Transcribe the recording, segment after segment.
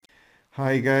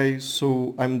Hi guys,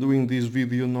 so I'm doing this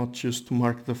video not just to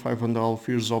mark the 5.5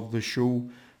 years of the show,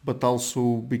 but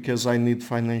also because I need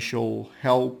financial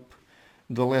help.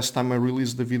 The last time I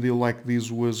released a video like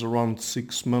this was around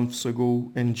 6 months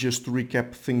ago, and just to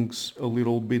recap things a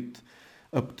little bit,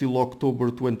 up till October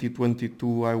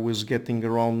 2022 I was getting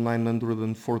around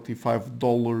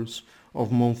 $945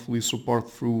 of monthly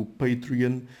support through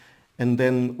Patreon, and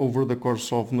then over the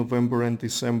course of November and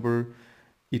December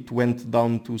it went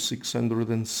down to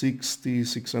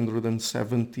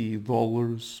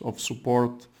 $670 of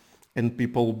support, and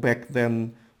people back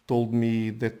then told me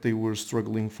that they were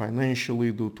struggling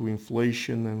financially due to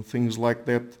inflation and things like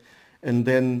that. And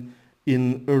then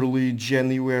in early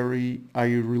January I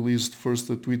released first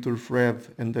a Twitter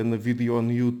thread and then a video on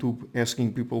YouTube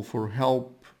asking people for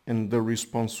help, and the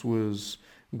response was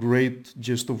great.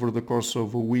 Just over the course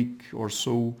of a week or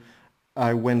so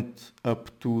I went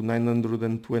up to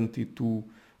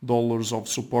 $922 of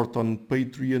support on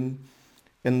Patreon.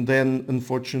 And then,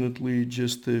 unfortunately,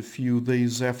 just a few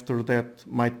days after that,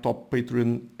 my top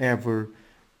patron ever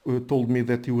told me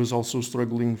that he was also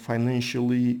struggling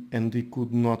financially and he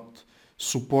could not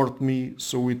support me.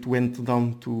 So it went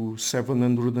down to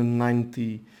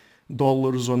 $790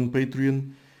 on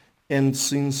Patreon. And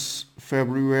since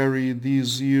February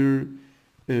this year,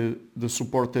 the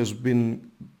support has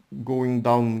been going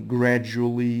down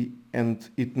gradually, and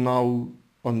it now,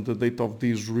 on the date of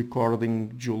this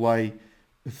recording, July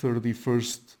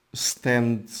 31st,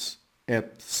 stands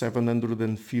at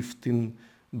 $715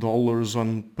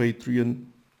 on Patreon.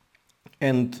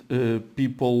 And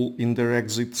people in their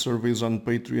exit surveys on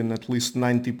Patreon, at least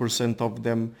 90% of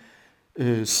them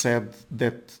said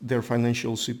that their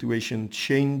financial situation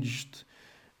changed.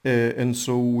 And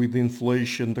so with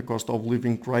inflation, the cost of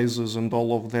living crisis and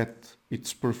all of that,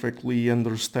 it's perfectly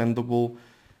understandable.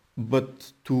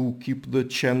 But to keep the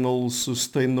channel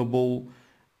sustainable,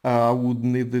 I would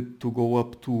need it to go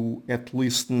up to at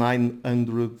least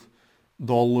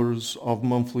 $900 of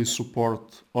monthly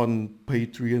support on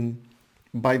Patreon.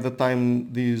 By the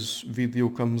time this video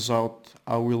comes out,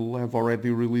 I will have already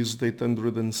released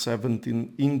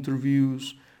 817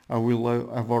 interviews. I will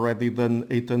have already done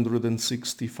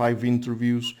 865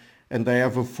 interviews, and I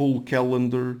have a full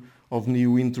calendar of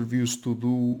new interviews to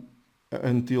do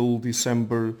until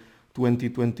December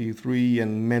 2023,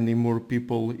 and many more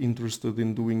people interested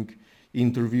in doing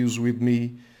interviews with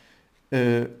me.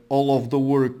 All of the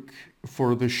work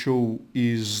for the show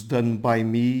is done by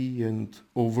me, and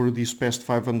over these past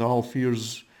 5.5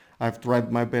 years I've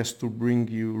tried my best to bring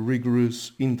you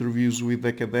rigorous interviews with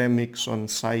academics on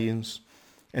science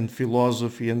and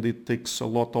philosophy, and it takes a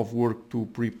lot of work to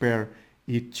prepare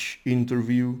each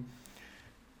interview.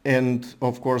 And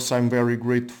of course I'm very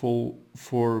grateful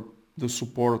for the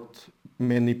support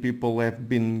many people have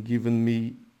been giving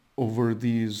me over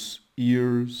these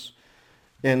years.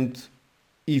 And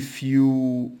if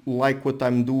you like what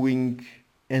I'm doing,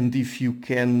 and if you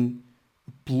can,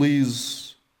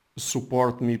 please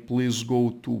support me. Please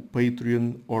go to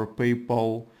Patreon or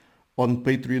PayPal. On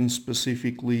Patreon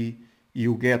specifically,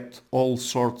 you get all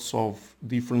sorts of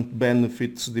different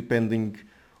benefits depending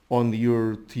on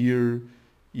your tier.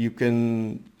 You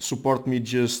can support me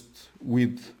just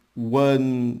with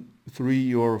 $1,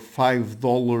 $3, or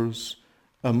 $5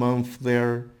 a month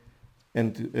there,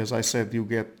 and as I said, you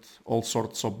get all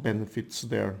sorts of benefits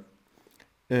there.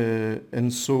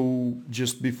 And so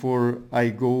just before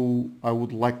I go, I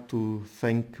would like to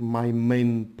thank my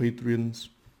main patrons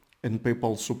and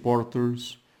PayPal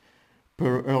supporters: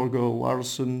 Per Helga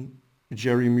Larsen,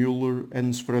 Jerry Mueller,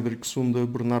 Hans Frederick Sunda,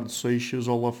 Bernardo Seixas,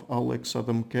 Olaf Alex,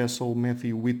 Adam Kessel,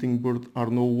 Matthew Whittingbird,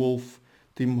 Arno Wolf,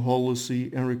 Tim Hollesy,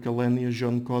 Henrik Alenia,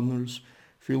 John Connors,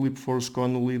 Philip Force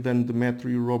Connolly, Dan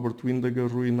Demetri, Robert Windager,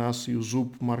 Rui Inácio,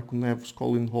 Zup, Marco Neves,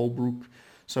 Colin Holbrook,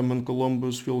 Simon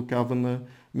Columbus, Phil Kavanagh,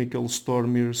 Michael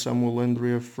Stormir, Samuel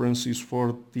Andrea, Francis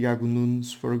Ford, Tiago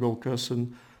Nunes, Fergal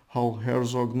Cusson, Hal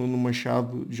Herzog, Nuno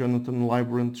Machado, Jonathan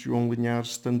Librant, João Linhares,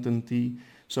 Stanton T,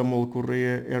 Samuel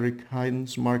Correa, Eric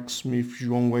Hines, Mark Smith,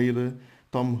 João Weira,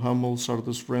 Tom Hummel,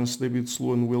 Sardus France, David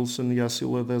Sloan Wilson,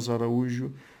 Yacila Dez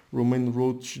Araújo, Romain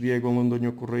Roach, Diego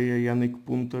Londonho Correa, Yannick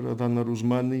Punter, Adana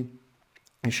Rusmani,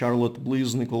 Charlotte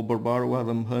Bliss, Nicole Barbaro,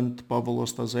 Adam Hunt, Pavel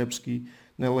Ostazewski,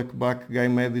 Nelek Bach, Guy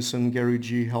Madison, Gary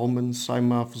G. Hellman,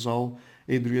 Saima Afzal,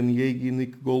 Adrian Yegi,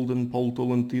 Nick Golden, Paulo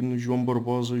Tolentino, João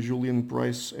Barbosa, Julian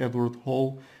Price, Edward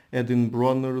Hall, Edin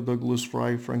Bronner, Douglas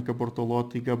Fry, Franca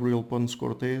Bortolotti, Gabriel Pons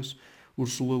Cortez,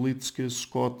 Ursula Litske,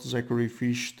 Scott, Zachary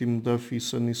Fish, Tim Duffy,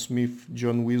 Sonny Smith,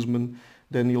 John Wiseman,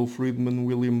 Daniel Friedman,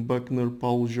 William Buckner,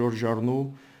 Paul George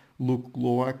Arnaud, Luke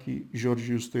Glowacki,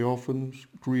 Georgios Theophanos,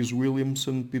 Chris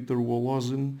Williamson, Peter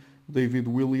Wolosin, David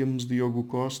Williams, Diogo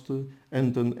Costa,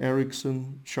 Anton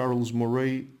Eriksson, Charles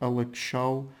Morey, Alex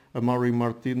Shaw, Amari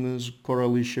Martinez,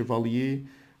 Coralie Chevalier,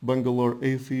 Bangalore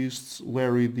Atheists,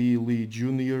 Larry D. Lee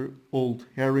Jr., Old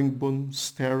Herringbone,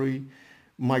 Starry,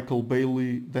 Michael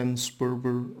Bailey, Dan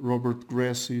Sperber, Robert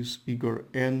Grassis, Igor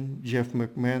N., Jeff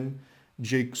McMahon,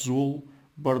 Jake Zool,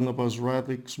 Barnabas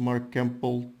Radix, Mark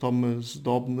Campbell, Thomas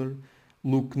Dobner,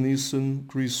 Luke Neeson,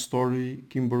 Chris Story,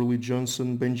 Kimberly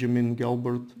Johnson, Benjamin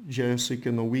Galbert, Jessica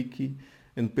Nowicki,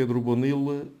 and Pedro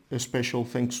Bonilla. A special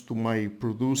thanks to my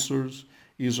producers,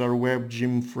 Isar Webb,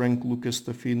 Jim Frank, Lucas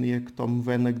Stafiniak, Tom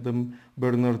Vanagdam,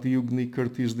 Bernard Ugni,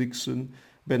 Curtis Dixon,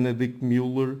 Benedict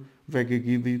Mueller, Vega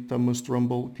Guidi, Thomas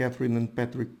Trumbull, Catherine and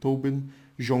Patrick Tobin,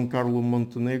 João Carlo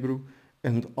Montenegro,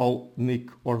 and all Nick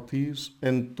Ortiz,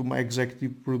 and to my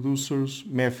executive producers,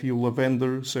 Matthew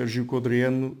Lavender, Sergio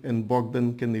Codriano, and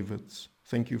Bogdan Kanivets.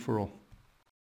 Thank you for all.